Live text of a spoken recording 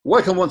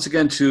Welcome once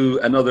again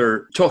to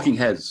another Talking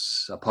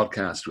Heads, a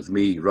podcast with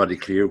me, Roddie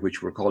Cleere,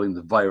 which we're calling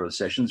the Viral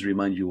Sessions.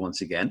 Remind you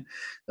once again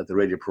that the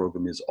radio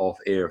program is off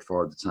air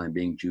for the time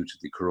being due to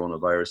the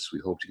coronavirus.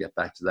 We hope to get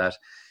back to that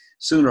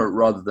sooner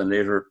rather than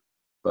later,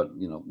 but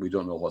we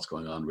don't know what's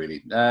going on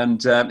really.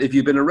 And if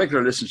you've been a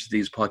regular listener to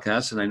these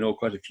podcasts, and I know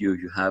quite a few of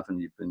you have, and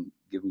you've been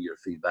giving your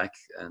feedback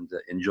and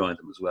enjoying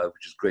them as well,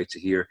 which is great to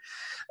hear.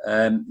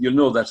 You'll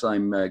know that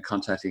I'm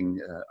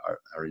contacting,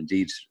 or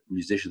indeed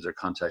musicians are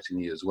contacting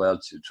me as well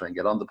to try and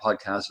get on the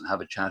podcast and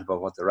have a chat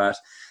about what they're at.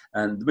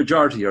 And the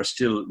majority are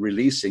still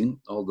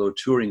releasing, although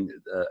touring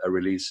a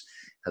release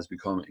has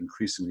become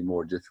increasingly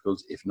more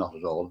difficult, if not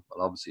at all.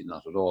 Well, obviously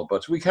not at all,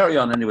 but we carry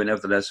on anyway,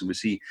 nevertheless, and we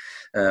see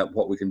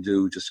what we can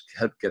do, just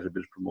help get a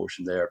bit of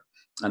promotion there.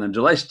 And I'm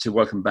delighted to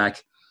welcome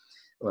back.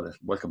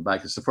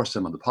 It's the first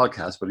time on the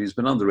podcast, but he's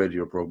been on the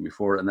radio program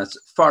before, and that's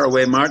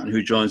FARAWAY Martin,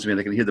 who joins me. And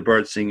I can hear the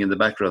birds singing in the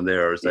background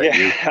there. Or is that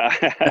you?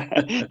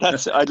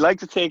 I'd like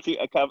to take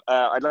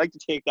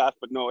that,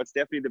 but no, it's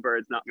definitely the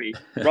birds, not me.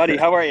 Roddie,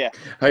 how are you?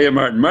 Hiya,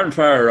 Martin. Martin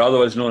Farrar,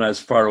 otherwise known as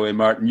FARAWAY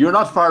Martin. You're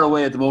not far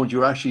away at the moment.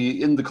 You're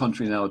actually in the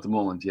country now at the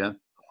moment, yeah?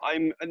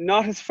 I'm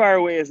not as far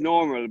away as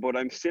normal, but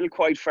I'm still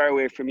quite far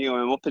away from you.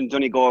 I'm up in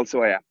Donegal,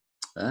 so I am.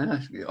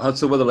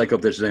 What's the weather like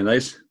up there today?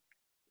 Nice?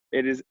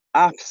 It is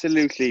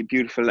absolutely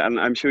beautiful, and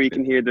I'm sure you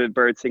can hear the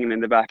birds singing in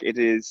the back. It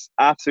is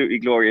absolutely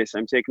glorious.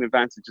 I'm taking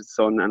advantage of the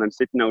sun, and I'm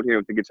sitting out here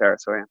with the guitar,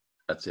 so I am.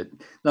 That's it.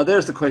 Now,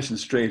 there's the question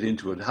straight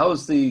into it.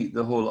 How's the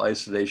whole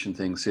isolation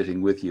thing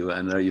sitting with you,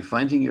 and are you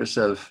finding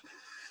yourself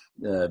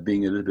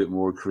being a little bit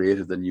more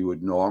creative than you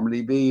would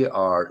normally be,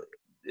 or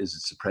is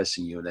it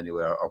suppressing you in any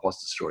way, or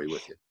what's the story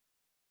with you?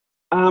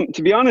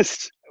 To be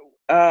honest,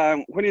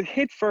 when it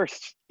hit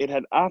first, it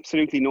had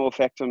absolutely no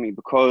effect on me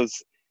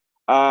because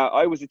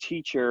I was a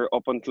teacher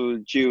up until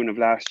June of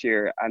last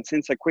year, and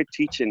since I quit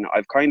teaching,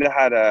 I've kind of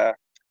had a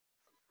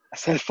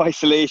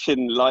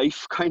self-isolation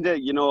life.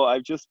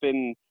 I've just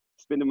been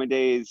spending my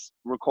days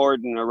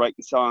recording or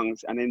writing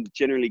songs, and then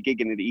generally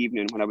gigging in the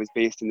evening when I was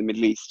based in the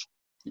Middle East.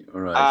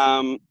 All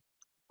right.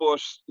 But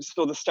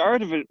so the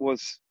start of it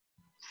was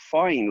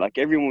fine. Like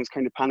everyone was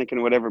kind of panicking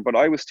or whatever, but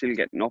I was still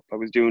getting up. I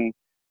was doing,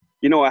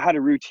 I had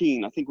a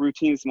routine. I think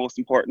routine is the most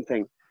important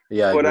thing.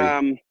 Yeah, I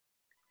agree.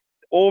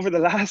 Over the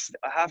last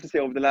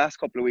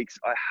couple of weeks,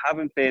 I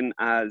haven't been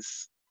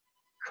as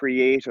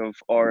creative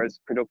or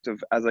as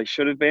productive as I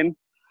should have been.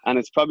 And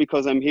it's probably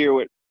because I'm here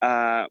with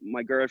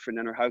my girlfriend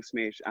and her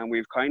housemate, and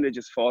we've kind of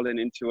just fallen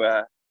into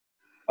a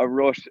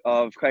rut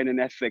of kind of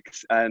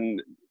Netflix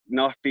and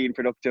not being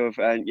productive.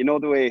 And you know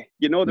the way,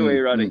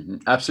 Roddie. Mm-hmm.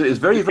 Absolutely.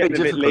 It's very, very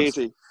difficult.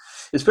 Lazy.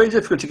 It's very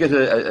difficult to get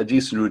a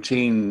decent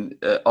routine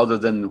other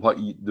than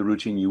the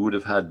routine you would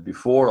have had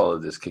before all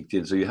of this kicked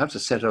in. So you have to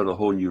set out a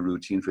whole new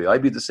routine for you.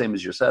 I'd be the same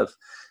as yourself.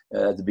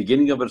 At the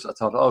beginning of it, I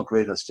thought, oh,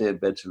 great, I'll stay in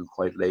bed till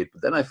quite late.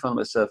 But then I found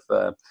myself,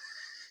 no,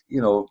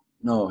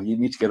 you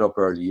need to get up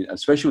early,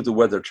 especially with the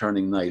weather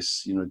turning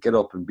nice. Get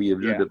up and be a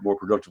little bit more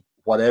productive,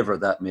 whatever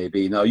that may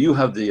be. Now, you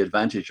have the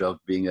advantage of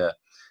being a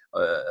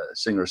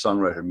singer,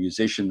 songwriter,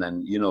 musician,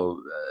 and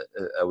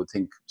I would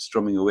think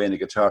strumming away on a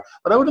guitar.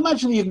 But I would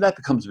imagine even that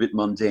becomes a bit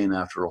mundane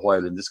after a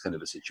while in this kind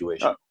of a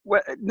situation.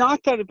 Well,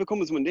 not that it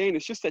becomes mundane.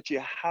 It's just that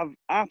you have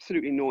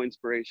absolutely no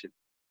inspiration.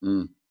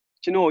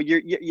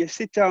 You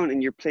sit down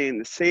and you're playing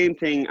the same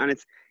thing, and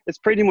it's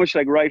pretty much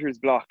like writer's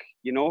block.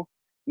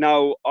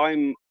 Now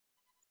I'm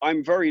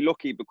very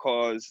lucky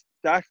because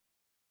that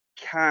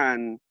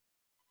can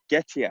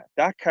get to you.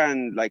 That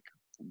can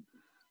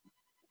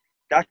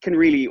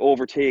really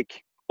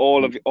overtake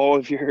all of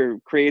your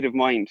creative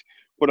mind.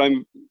 But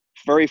I'm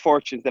very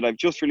fortunate that I've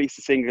just released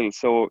a single.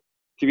 So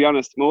to be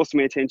honest, most of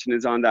my attention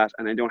is on that,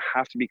 and I don't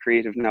have to be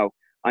creative now.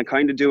 I'm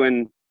kind of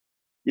doing,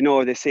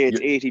 they say it's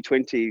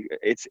 80-20.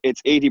 It's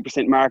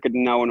 80%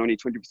 marketing now and only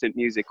 20%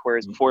 music.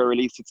 Whereas before I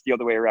released, it's the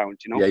other way around.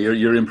 Yeah,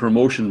 you're in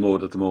promotion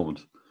mode at the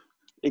moment.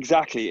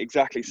 Exactly.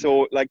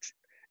 So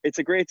it's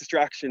a great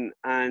distraction,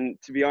 and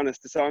to be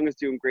honest, the song is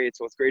doing great,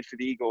 so it's great for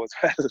the ego as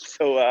well.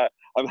 So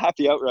I'm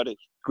happy out, Roddie.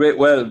 Great.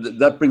 Well,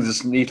 that brings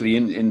us neatly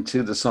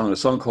into the song, a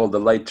song called The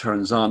Light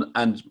Turns On.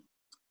 And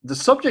the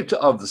subject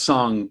of the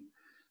song,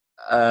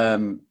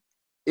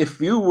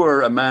 if you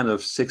were a man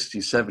of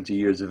 60, 70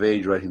 years of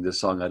age writing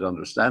this song, I'd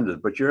understand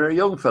it, but you're a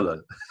young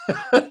fella.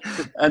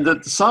 And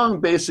the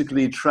song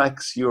basically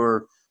tracks a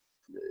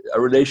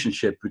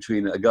relationship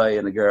between a guy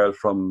and a girl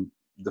from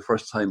the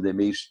first time they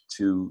meet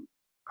to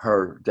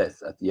her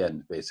death at the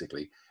end,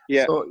 basically.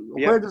 Yeah. So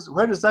where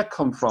does that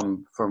come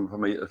from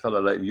a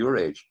fellow like your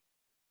age?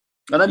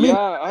 And I mean,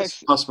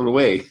 it's possible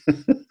way.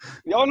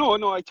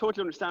 No, I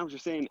totally understand what you're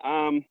saying.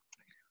 I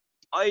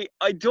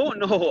don't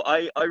know.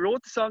 I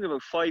wrote the song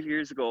about 5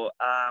 years ago.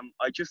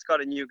 I just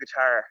got a new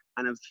guitar,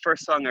 and it was the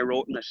first song I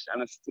wrote in it,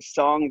 and it's the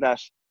song that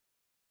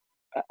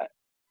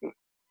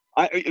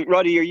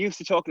Roddie, you're used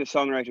to talking to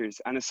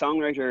songwriters, and a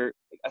song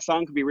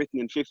could be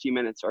written in 50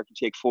 minutes or it could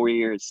take 4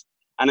 years.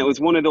 And it was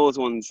one of those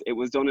ones. It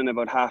was done in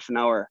about half an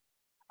hour.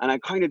 And I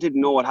kind of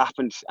didn't know what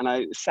happened. And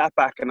I sat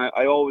back, and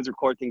I always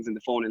record things in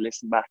the phone and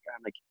listen back. And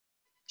I'm like,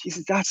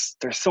 Jesus,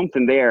 there's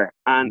something there.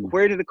 And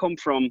where did it come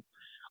from?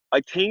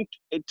 I think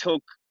it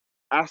took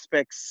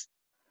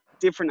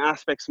different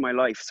aspects of my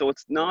life. So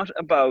it's not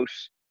about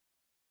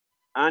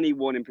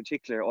anyone in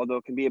particular, although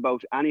it can be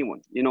about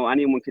anyone. You know,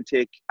 anyone could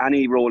take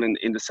any role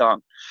in the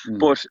song.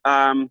 But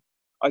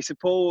I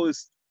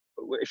suppose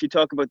if you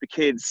talk about the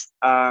kids,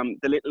 the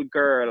little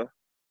girl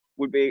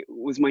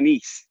was my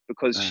niece,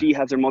 because she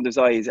has her mother's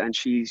eyes, and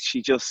she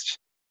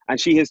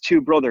has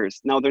two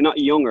brothers. Now they're not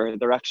younger,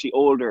 they're actually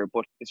older,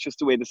 but it's just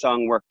the way the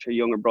song worked. Her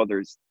younger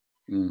brothers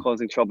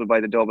causing trouble by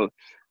the double.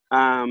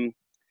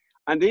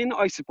 And then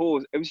I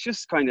suppose it was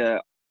just kind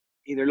of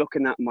either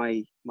looking at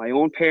my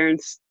own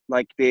parents,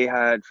 like they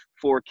had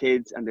 4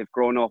 kids and they've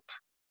grown up,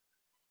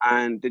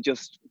 and they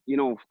just, you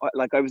know,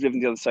 like I was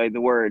living the other side of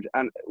the world,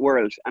 and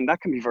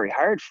that can be very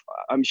hard.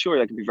 I'm sure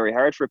that can be very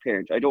hard for a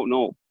parent. I don't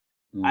know.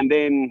 And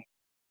then,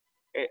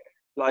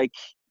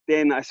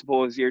 then I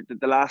suppose the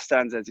last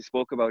stanza, as you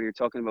spoke about, you're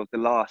talking about the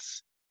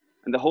loss,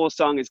 and the whole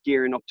song is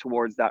gearing up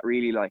towards that,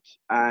 really, like.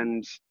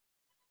 And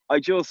I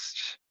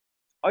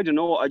don't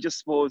know. I just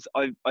suppose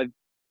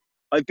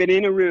I've been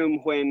in a room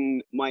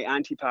when my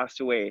auntie passed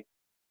away,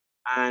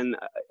 and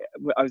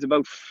I was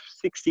about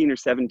 16 or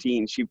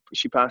 17.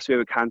 She passed away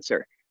with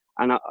cancer,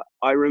 and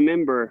I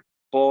remember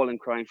bawling,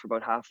 crying for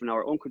about half an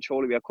hour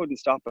uncontrollably. I couldn't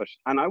stop it,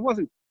 and I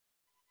wasn't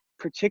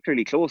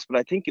particularly close, but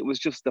I think it was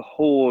just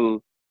the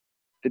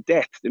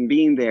death and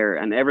being there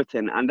and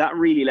everything, and that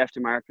really left a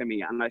mark on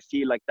me. And I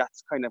feel like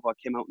that's kind of what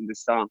came out in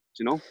this song,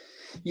 you know.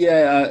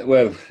 Yeah,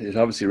 well, it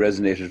obviously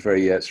resonated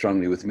very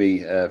strongly with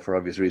me for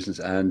obvious reasons,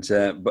 and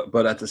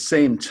but at the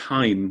same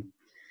time,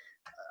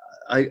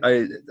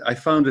 I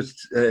found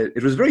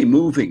it was very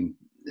moving,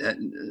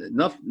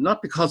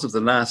 not because of the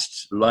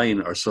last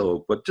line or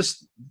so, but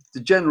just the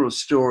general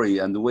story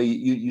and the way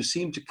you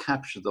seem to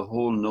capture the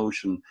whole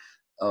notion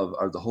of,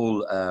 or the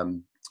whole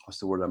what's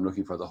the word I'm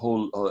looking for, the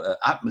whole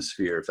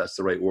atmosphere, if that's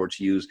the right word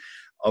to use,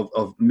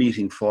 of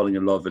meeting, falling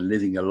in love, and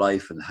living a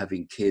life, and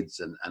having kids,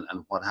 and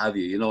what have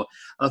you, you know.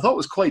 And I thought it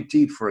was quite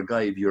deep for a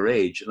guy of your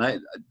age.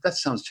 And that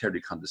sounds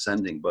terribly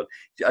condescending, but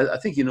I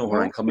think you know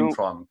where I'm coming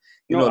from.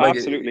 You know, like,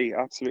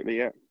 absolutely,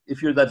 yeah.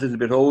 If you're that little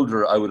bit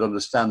older, I would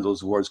understand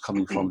those words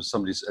coming from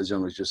somebody as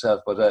young as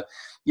yourself. But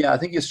yeah, I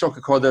think you struck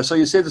a chord there. So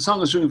you say the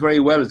song is doing very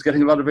well. It's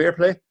getting a lot of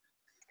airplay.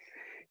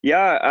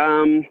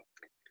 Yeah.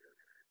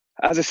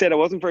 As I said, I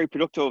wasn't very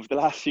productive the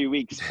last few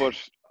weeks, but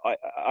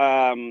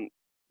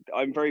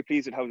I'm very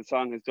pleased with how the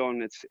song has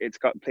done. It's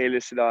got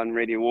playlisted on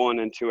Radio 1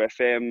 and 2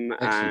 FM.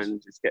 Excellent.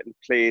 And it's getting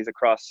plays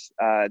across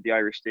the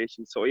Irish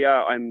station. So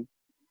yeah, I'm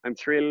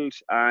thrilled.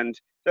 And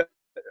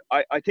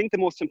I think the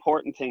most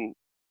important thing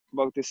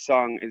about this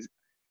song is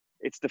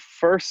it's the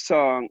first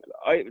song.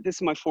 This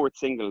is my 4th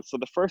single. So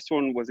the first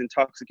one was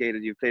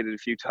Intoxicated. You've played it a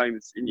few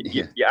times. And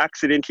you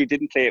accidentally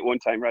didn't play it one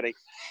time, Roddie.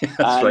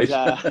 That's right.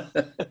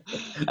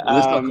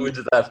 Let's not go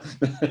into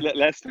that.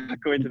 Let's not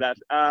go into that.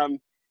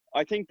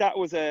 I think that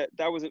was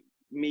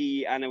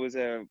me, and it was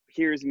a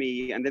Here's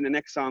Me, and then the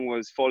next song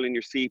was Fall in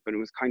Your Sleep, and it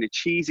was kind of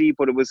cheesy,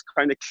 but it was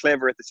kind of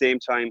clever at the same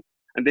time.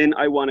 And then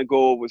I Want to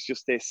Go was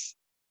just this.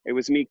 It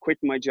was me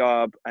quitting my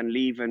job and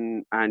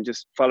leaving and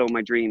just follow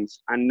my dreams.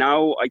 And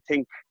now I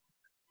think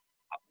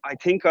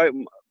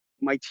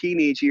my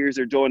teenage years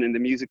are done in the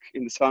music,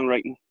 in the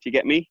songwriting. Do you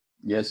get me?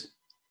 Yes.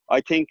 I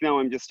think now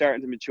I'm just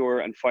starting to mature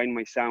and find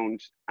my sound.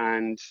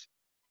 And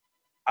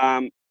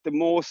the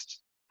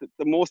most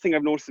thing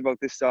I've noticed about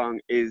this song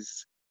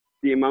is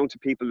the amount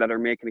of people that are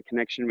making a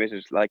connection with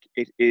it. Like,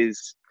 it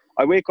is,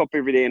 I wake up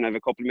every day and I have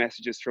a couple of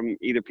messages from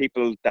either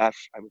people that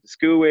I went to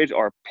school with,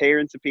 or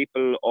parents of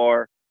people,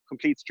 or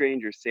complete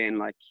strangers, saying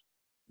like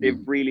they've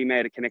really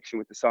made a connection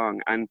with the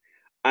song. And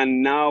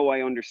now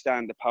I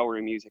understand the power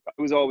of music.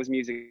 It was always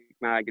music,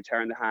 my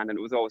guitar in the hand, and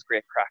it was always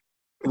great crack.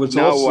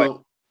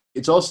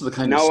 It's also the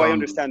kind of song. Now I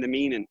understand the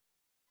meaning.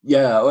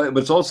 Yeah, but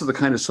it's also the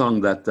kind of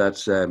song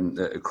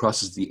that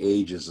crosses the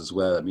ages as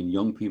well. I mean,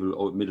 young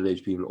people,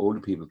 middle-aged people, older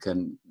people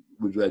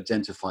would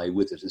identify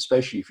with it,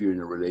 especially if you're in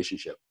a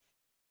relationship.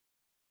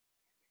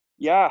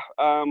 Yeah,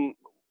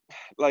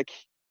 like,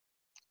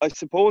 I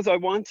suppose I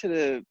wanted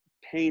to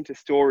paint a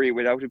story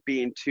without it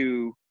being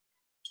too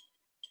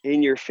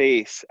in your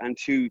face and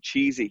too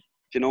cheesy,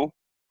 you know.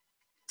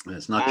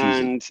 It's not cheesy.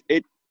 And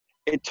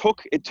it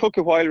took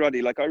a while,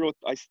 Roddie. Like,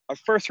 I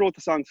first wrote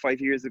the song 5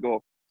 years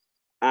ago,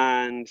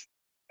 and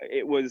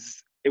it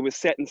was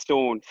set in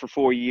stone for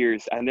 4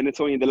 years. And then it's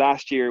only the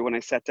last year, when I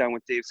sat down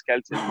with Dave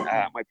Skelton,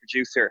 my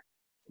producer,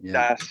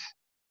 that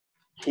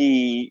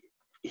he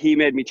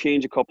made me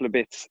change a couple of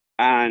bits.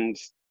 And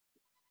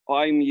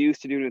I'm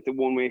used to doing it the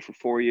one way for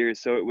 4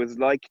 years, so it was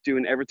like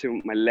doing everything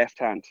with my left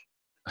hand,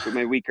 with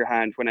my weaker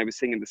hand, when I was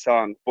singing the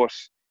song. But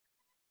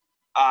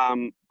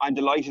I'm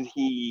delighted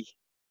he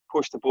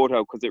pushed the boat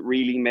out, because it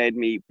really made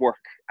me work,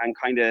 and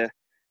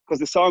because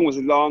the song was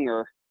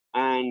longer,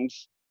 and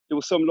there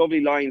were some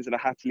lovely lines that I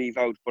had to leave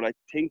out. But I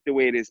think the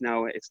way it is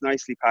now, it's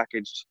nicely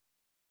packaged.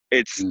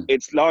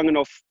 It's long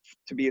enough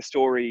to be a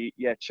story,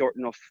 yet short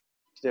enough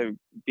to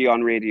be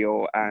on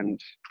radio. And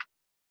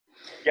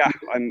yeah,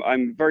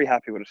 I'm very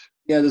happy with it.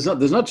 Yeah,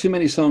 there's not too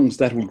many songs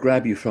that will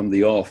grab you from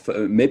the off.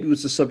 Maybe it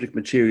was the subject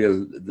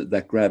material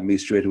that grabbed me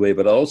straight away,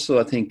 but also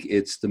I think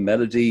it's the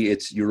melody.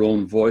 It's your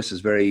own voice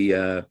is very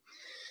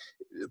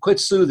quite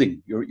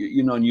soothing.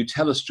 You know, and you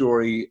tell a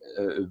story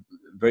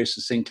very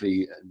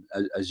succinctly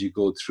as you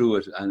go through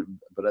it.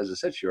 But as I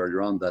said to you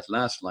earlier on, that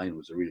last line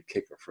was a real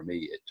kicker for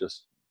me. It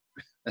just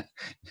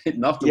it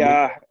knocked the wind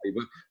Yeah, out of me,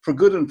 but for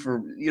good and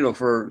for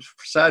for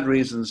sad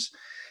reasons.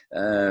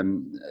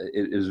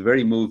 It is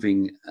very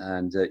moving,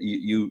 and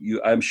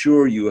I'm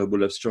sure you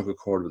will have struck a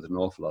chord with an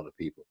awful lot of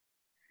people.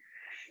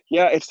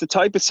 yeah, it's the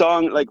type of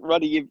song like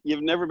Roddie.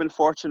 You've never been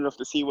fortunate enough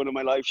to see one of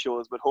my live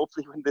shows, but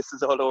hopefully when this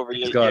is all over,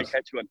 Thanks you'll God.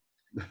 catch one.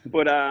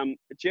 But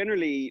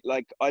generally,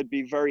 like I'd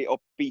be very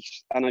upbeat,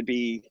 and I'd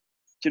be,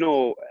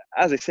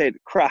 as I said,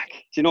 crack.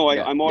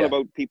 Yeah, I'm all yeah,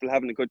 about people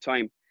having a good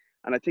time,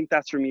 and I think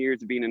that's from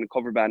years of being in a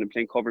cover band and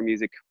playing cover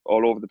music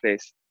all over the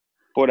place.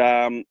 But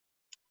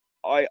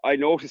I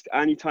noticed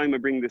any time I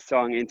bring this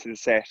song into the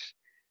set,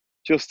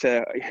 just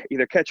to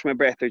either catch my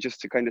breath or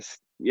just to kind of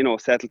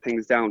settle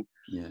things down.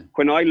 yeah,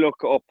 When I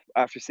look up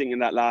after singing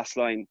that last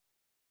line,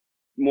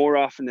 more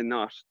often than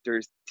not,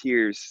 there's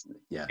tears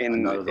yeah. I'm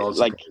in not at all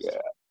like surprised.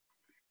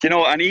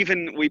 and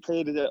even we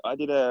played I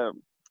did a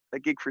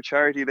gig for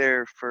charity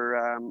there for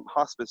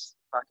hospice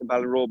back in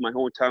Ballinrobe, my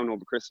hometown,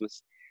 over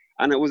Christmas,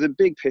 and it was a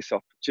big piss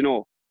up,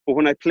 But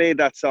when I played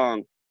that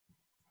song,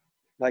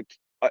 like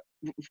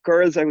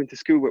girls I went to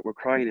school with were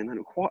crying, and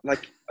then what?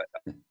 Like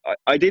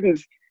I didn't,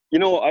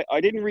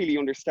 I didn't really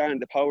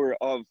understand the power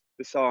of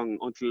the song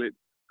until it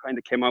kind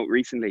of came out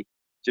recently,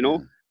 Yeah,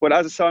 But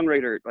as a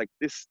songwriter, like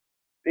this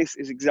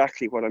is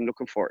exactly what I'm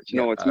looking for.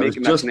 yeah. It's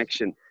making that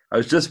connection. I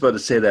was just about to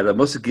say that. It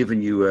must have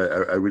given you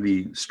a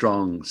really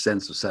strong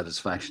sense of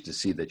satisfaction to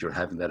see that you're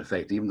having that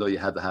effect, even though you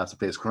had the half the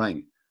place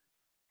crying.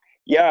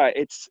 Yeah,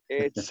 it's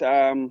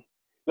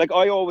like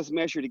I always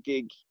measure the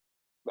gig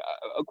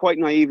quite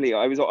naively.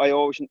 I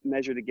always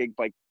measure the gig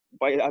by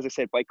as I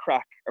said, by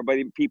crack or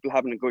by people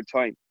having a good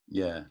time.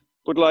 Yeah,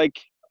 But like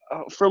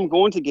from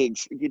going to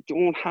gigs, you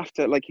don't have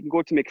to, like, you can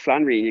go to Mick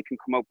Flannery and you can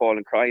come out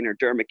bawling crying, or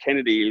Dermot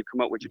Kennedy, you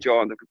come out with your jaw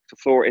on the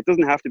floor. It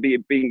doesn't have to be a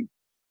big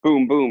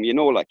boom boom,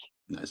 like.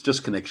 it's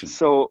just connection.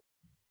 So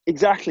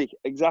exactly.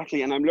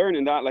 And I'm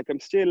learning that. Like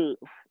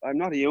I'm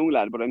not a young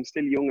lad, but I'm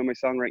still young in my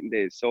songwriting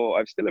days. So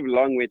I've still have a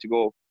long way to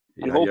go.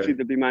 And Yeah, hopefully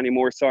there'll be many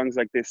more songs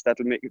like this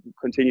that'll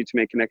continue to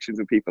make connections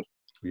with people.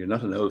 you're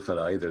not an old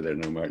fella either, there,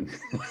 no, Martin.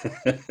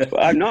 But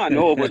I'm not,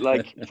 no, but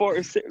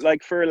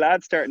for a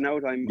lad starting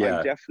out, I'm Yeah,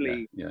 yeah,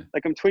 definitely, yeah.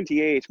 like, I'm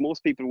 28.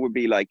 Most people would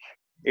be like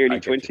I early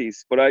get you. 20s.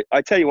 But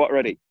I tell you what,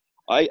 Reddy,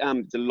 I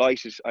am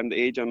delighted I'm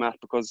the age I'm at,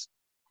 because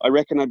I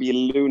reckon I'd be a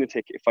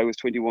lunatic if I was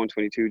 21,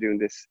 22 doing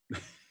this.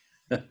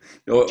 Oh, Do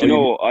you you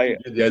know, mean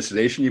the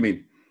isolation? You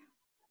mean?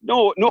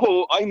 no,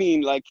 I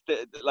mean, like,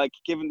 like,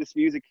 given this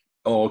music,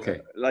 Oh, okay.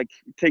 like,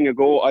 thing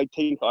ago, I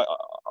think,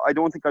 I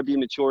don't think I'd be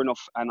mature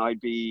enough, and I'd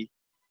be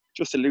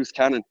just a loose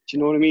cannon. Do you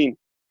know what I mean?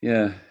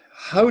 Yeah.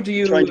 How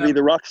do Trying you? to be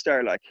the rock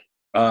star, like.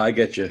 I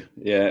get you.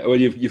 Yeah. Well,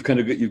 you've kind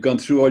of you've gone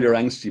through all your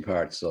angsty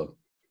parts, so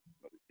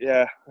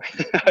Yeah,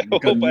 I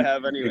hope I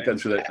have you've anyway. gone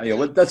through that. Yeah.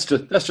 Well, that's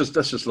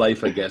just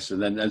life, I guess.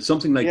 And then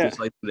something like Yeah, this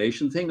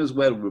isolation thing as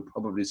well will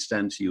probably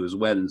stand to you as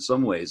well in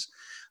some ways,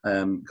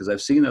 because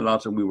I've seen a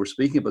lot, and we were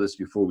speaking about this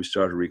before we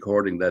started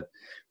recording, that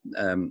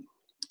um,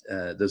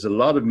 there's a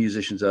lot of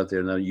musicians out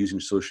there now using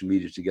social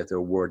media to get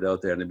their word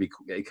out there, and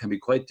it can be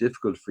quite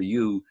difficult for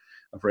you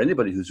or for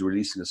anybody who's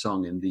releasing a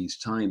song in these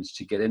times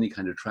to get any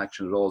kind of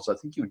traction at all. So I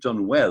think you've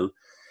done well.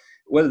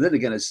 Well, then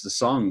again, it's the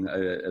song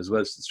as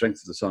well as the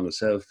strength of the song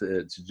itself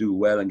to do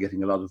well and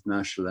getting a lot of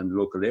national and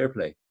local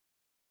airplay.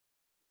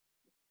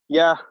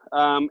 yeah.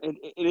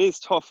 It is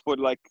tough, but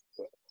like,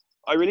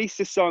 I released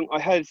this song. I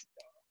had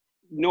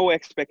no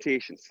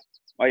expectations.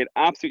 I had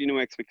absolutely no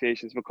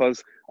expectations,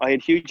 because I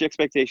had huge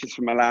expectations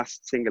for my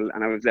last single,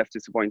 and I was left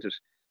disappointed.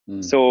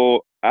 Mm.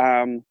 So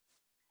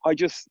I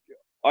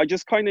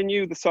just kind of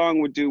knew the song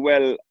would do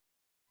well.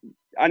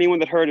 Anyone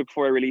that heard it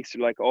before I released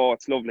it, like, oh,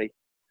 it's lovely.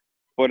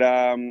 But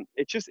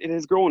it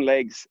has grown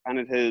legs, and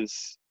it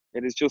is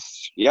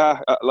just, yeah,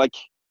 like,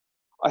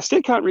 I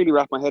still can't really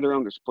wrap my head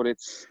around it, but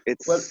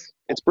Well,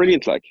 it's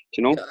brilliant, like,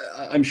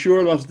 I'm sure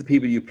a lot of the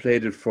people you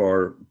played it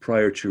for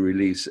prior to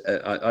release,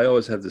 I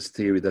always have this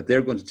theory that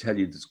they're going to tell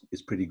you this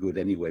is pretty good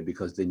anyway,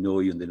 because they know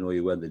you and they know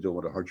you well. And they don't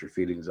want to hurt your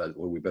feelings.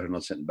 Or we better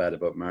not say anything bad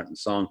about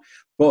Martin's song.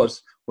 But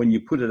when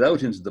you put it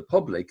out into the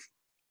public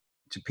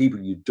to people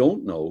you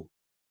don't know,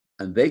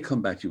 and they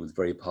come back to you with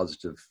very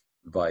positive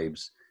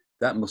vibes,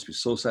 that must be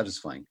so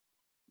satisfying.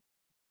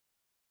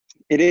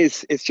 It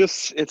is.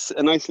 It's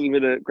a nice little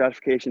bit of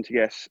gratification to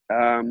get.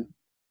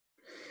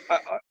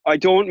 I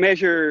don't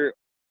measure,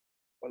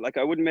 like,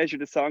 I wouldn't measure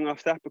the song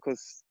off that,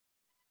 because,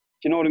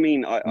 do you know what I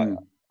mean? Mm.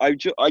 I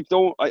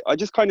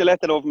just kind of let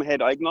that over my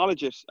head. I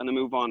acknowledge it and I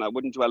move on. I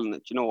wouldn't dwell on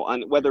it,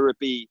 and whether it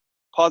be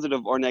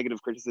positive or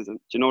negative criticism.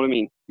 Do you know what I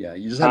mean? Yeah,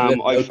 you just have to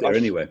let it out there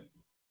anyway.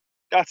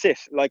 That's it.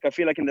 Like, I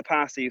feel like in the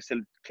past I used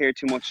to care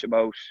too much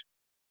about,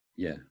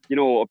 Yeah.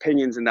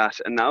 opinions and that,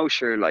 and now,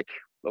 sure, like,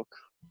 look.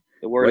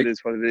 the world is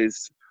what it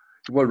is.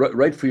 Well,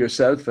 write for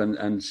yourself, and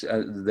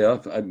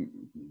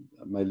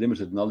my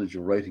limited knowledge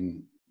of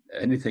writing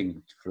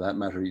anything for that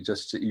matter.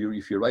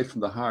 If you write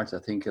from the heart, I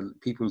think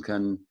people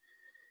can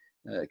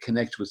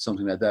connect with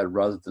something like that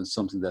rather than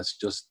something that's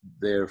just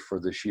there for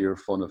the sheer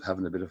fun of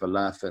having a bit of a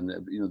laugh. And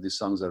these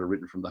songs that are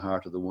written from the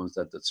heart are the ones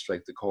that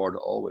strike the chord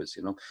always.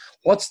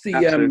 What's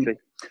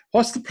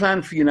the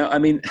plan for you now? I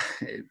mean,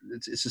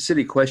 it's a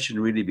silly question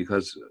really,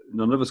 because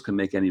none of us can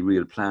make any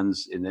real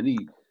plans in any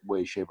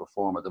way, shape, or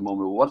form at the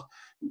moment.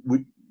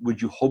 What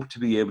would you hope to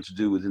be able to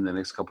do within the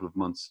next couple of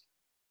months?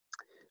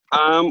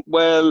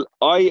 Well,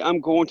 I am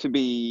going to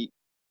be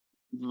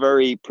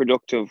very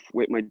productive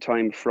with my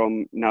time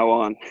from now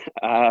on,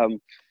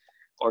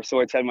 or so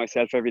I tell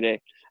myself every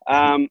day.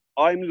 I'm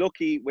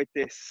lucky with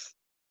this.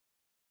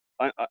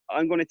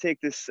 I'm going to take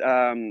this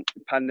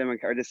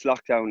pandemic or this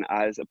lockdown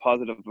as a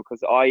positive,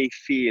 because I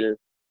feel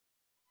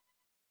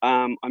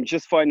I'm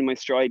just finding my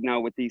stride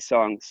now with these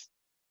songs,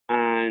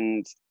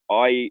 and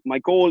my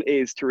goal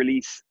is to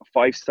release a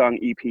 5-song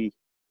EP.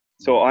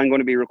 So I'm going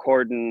to be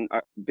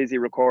busy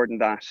recording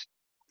that,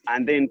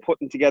 and then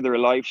putting together a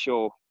live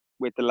show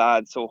with the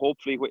lads. So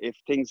hopefully, if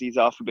things ease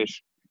off a bit,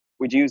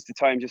 we'd use the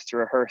time just to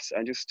rehearse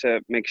and just to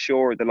make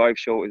sure the live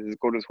show is as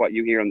good as what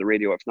you hear on the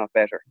radio, if not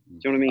better. Do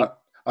you know what I mean?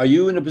 Are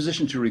you in a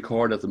position to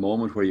record at the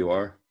moment where you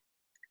are?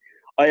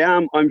 I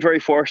am. I'm very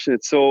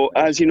fortunate. So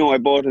as you know, I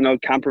bought an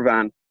old camper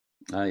van.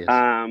 Yes.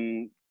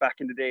 Back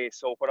in the day.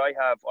 So what I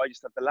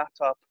just have the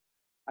laptop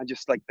and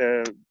just like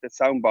the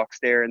sound box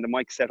there and the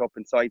mic set up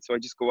inside. So I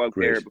just go out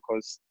there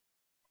because,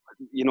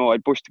 I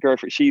push the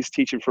girlfriend. She's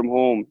teaching from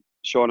home,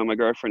 Shauna, my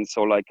girlfriend.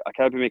 So like I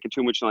can't be making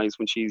too much noise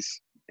when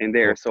she's in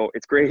there. So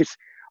it's great.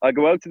 I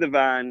go out to the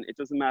van. It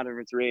doesn't matter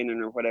if it's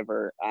raining or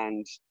whatever,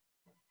 and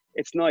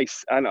it's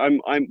nice. And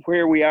I'm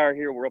where we are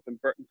here. We're up in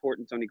Burtonport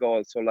in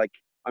Donegal. So like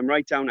I'm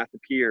right down at the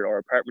pier. Our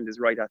apartment is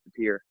right at the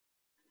pier.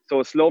 So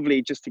it's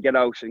lovely just to get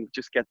out and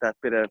just get that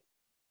bit of,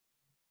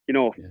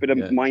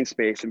 mind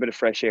space and a bit of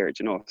fresh air,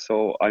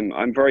 So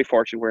I'm very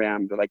fortunate where I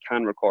am that I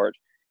can record.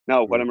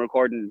 Now, when I'm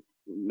recording,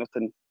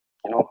 nothing,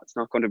 it's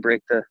not going to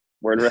break the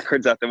world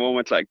records at the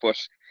moment, but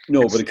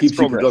it keeps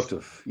you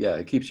productive. Yeah,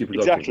 it keeps you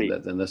productive.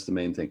 Exactly. And that's the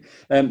main thing.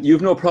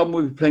 You've no problem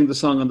with playing the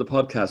song on the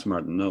podcast,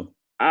 Martin? No.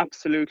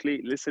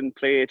 Absolutely. Listen,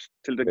 play it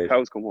till the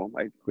cows come home.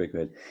 Great.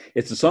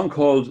 It's a song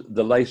called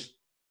 "The Light."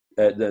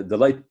 The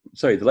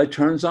light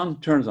turns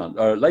on,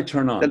 or light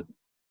turn on.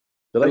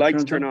 The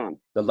lights turn on.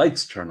 The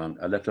lights turn on.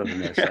 I left out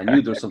an S. I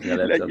knew there was something I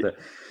left out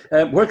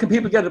there. Where can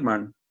people get it,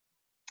 Martin?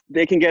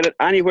 They can get it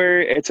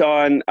anywhere. It's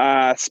on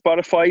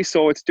Spotify,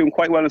 so it's doing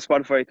quite well on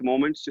Spotify at the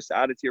moment. Just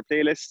add it to your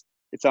playlist.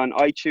 It's on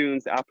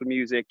iTunes, Apple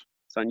Music.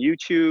 It's on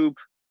YouTube.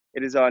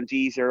 It is on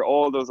Deezer,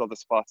 all those other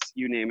spots,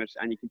 you name it.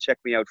 And you can check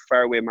me out,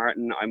 FARAWAY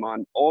Martin. I'm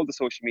on all the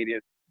social media,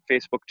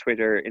 Facebook,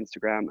 Twitter,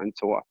 Instagram, and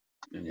so on.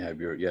 And you have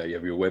your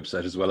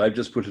website as well. I've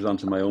just put it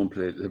onto my own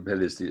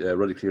playlist, the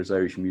Roddie Cleere's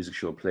Irish Music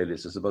Show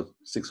playlist. There's about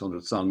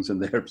 600 songs in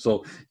there,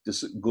 so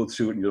just go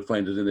through it and you'll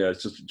find it in there.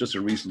 It's just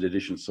a recent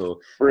edition. So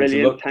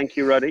brilliant. Thank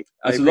you, Roddie.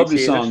 It's a lovely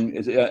song.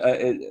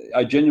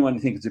 I genuinely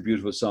think it's a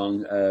beautiful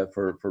song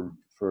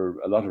for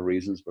a lot of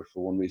reasons, but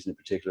for one reason in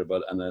particular.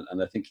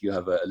 And I think you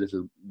have a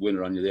little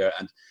winner on you there.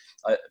 And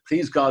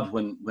please God,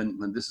 when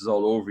this is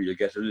all over, you'll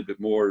get a little bit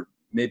more.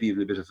 Maybe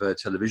even a bit of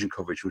television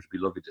coverage, which would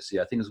be lovely to see.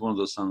 I think it's one of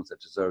those songs that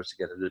deserves to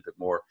get a little bit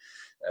more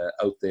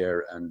out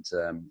there and,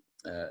 a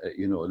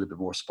little bit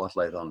more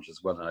spotlight on it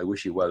as well. And I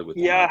wish you well with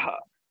that.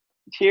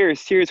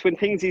 Cheers. When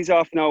things ease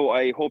off now,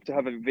 I hope to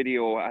have a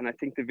video, and I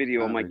think the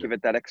video might give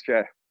it that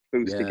extra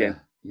boost again.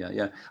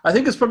 Yeah. I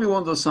think it's probably one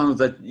of those songs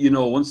that,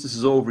 once this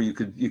is over, you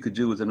could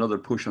do with another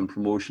push on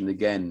promotion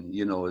again.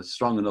 It's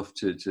strong enough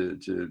to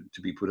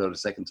be put out a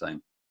second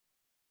time.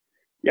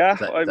 Yeah,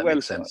 that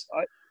makes sense.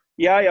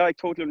 Yeah, I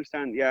totally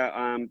understand.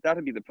 Yeah,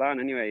 that'll be the plan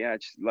anyway. Yeah,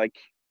 just like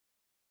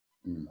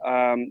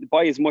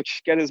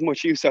get as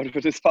much use out of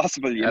it as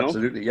possible.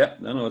 Absolutely. Yeah.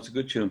 No, it's a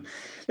good tune.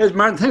 Yes,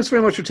 Martin, thanks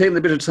very much for taking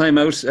a bit of time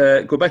out.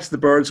 Go back to the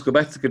birds, go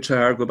back to the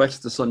guitar, go back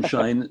to the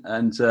sunshine,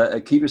 and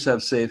keep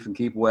yourself safe and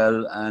keep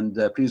well. And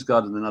please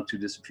God, in the not too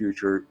distant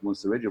future,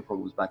 once the radio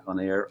program is back on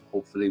air,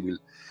 hopefully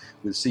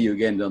we'll see you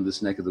again down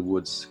this neck of the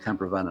woods,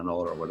 camper van and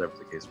all, or whatever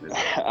the case may be.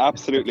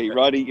 Absolutely.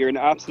 Roddie, you're an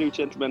absolute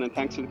gentleman, and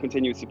thanks for the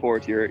continued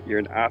support. You're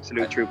an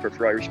absolute trooper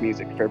for Irish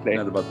music. Fair play.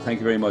 Thank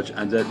you very much.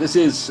 And this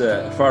is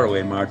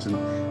FARAWAY Martin.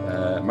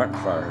 Martin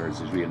Farrer is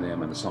his real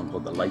name, and a song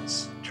called "The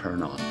Lights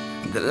Turn On."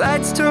 The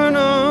lights turn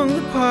on,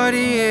 the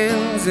party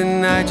ends,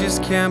 and I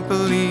just can't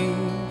believe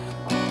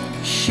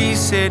she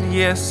said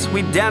yes.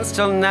 We danced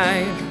all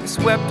night,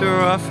 swept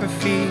her off her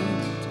feet.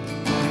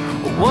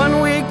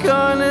 1 week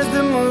on as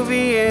the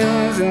movie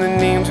ends and the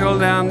names roll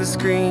down the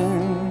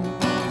screen.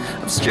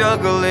 I'm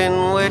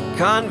struggling with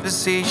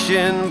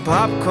conversation,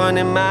 popcorn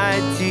in my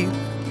teeth.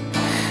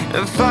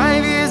 And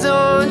 5 years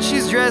on,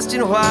 she's dressed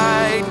in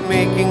white,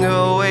 making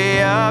her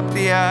way up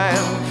the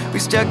aisle. We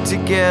stuck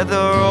together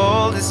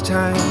all this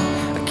time.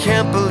 I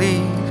can't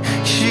believe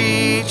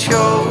she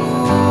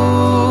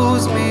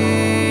chose me.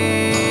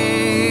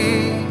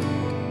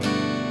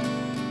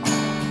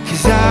 'Cause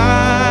 'cause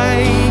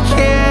I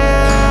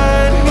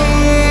can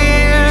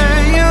hear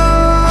you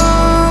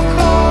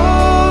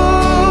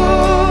call.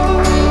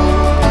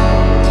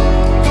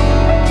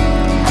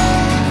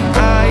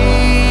 I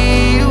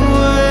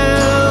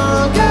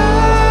will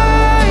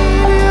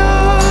guide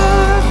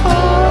your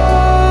fall.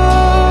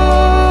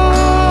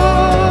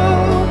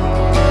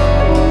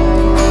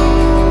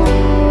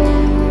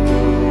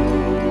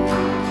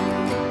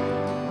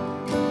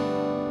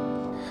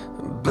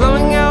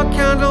 Blowing out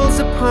candles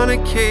upon a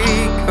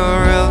cake.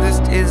 Our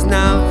eldest is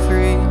now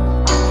 3,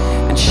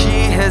 and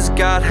she has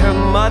got her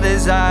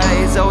mother's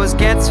eyes, always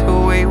gets her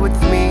way with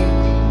me.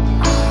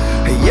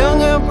 Her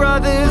younger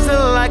brothers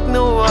are like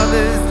no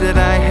others that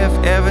I have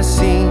ever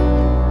seen,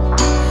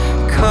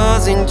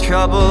 causing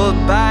trouble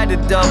by the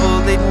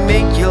double. They'd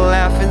make you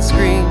laugh and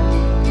scream.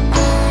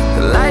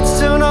 The lights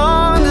turn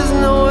on, there's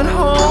no one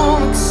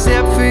home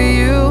except for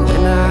you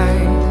and I.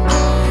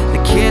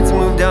 The kids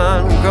moved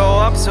on, grow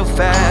up so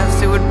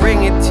fast, it would bring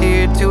a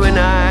tear to an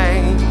eye.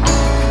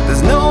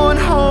 There's no one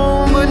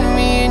home but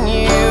me and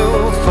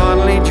you,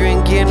 fondly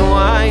drinking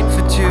wine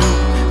for 2.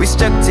 We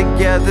stuck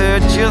together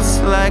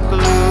just like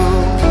glue.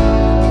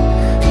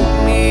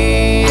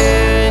 Me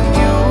and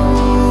you.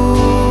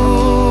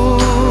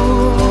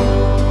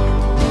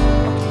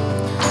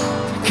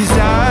 'Cause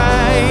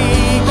I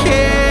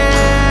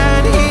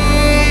can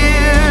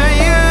hear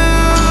you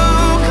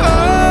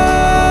call.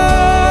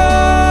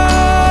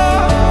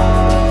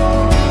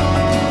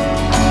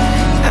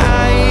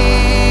 I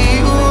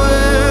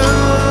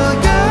will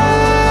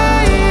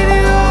guide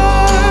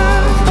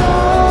your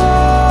fall.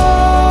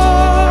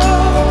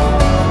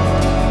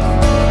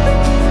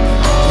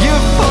 You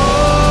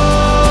fall.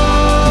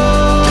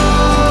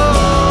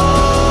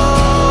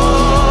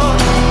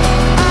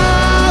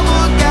 I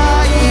will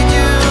guide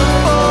you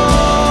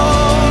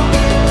fall.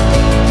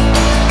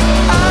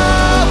 I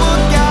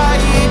will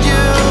guide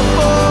you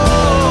fall.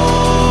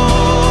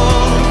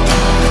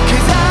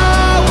 'Cause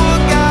I will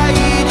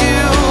guide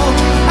you.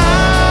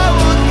 I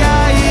will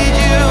guide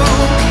you.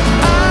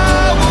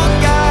 I will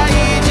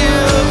guide you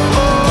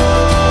fall.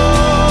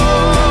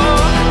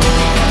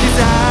 'Cause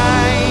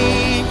I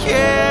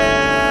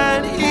can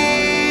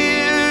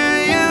hear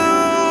you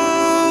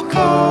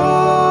call.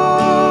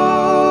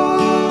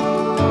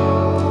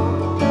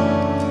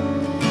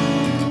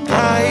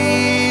 I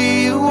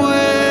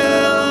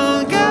will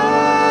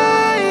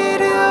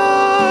guide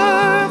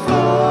your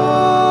fall.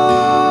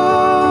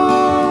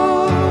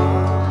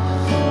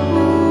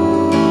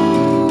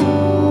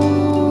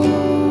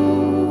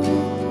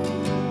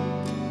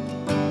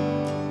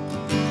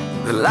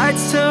 The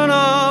lights turn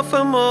off,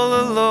 I'm all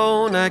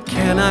alone, I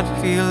cannot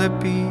feel a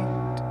beat.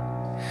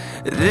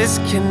 This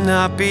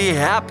cannot be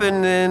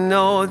happening,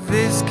 no,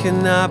 this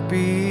cannot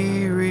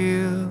be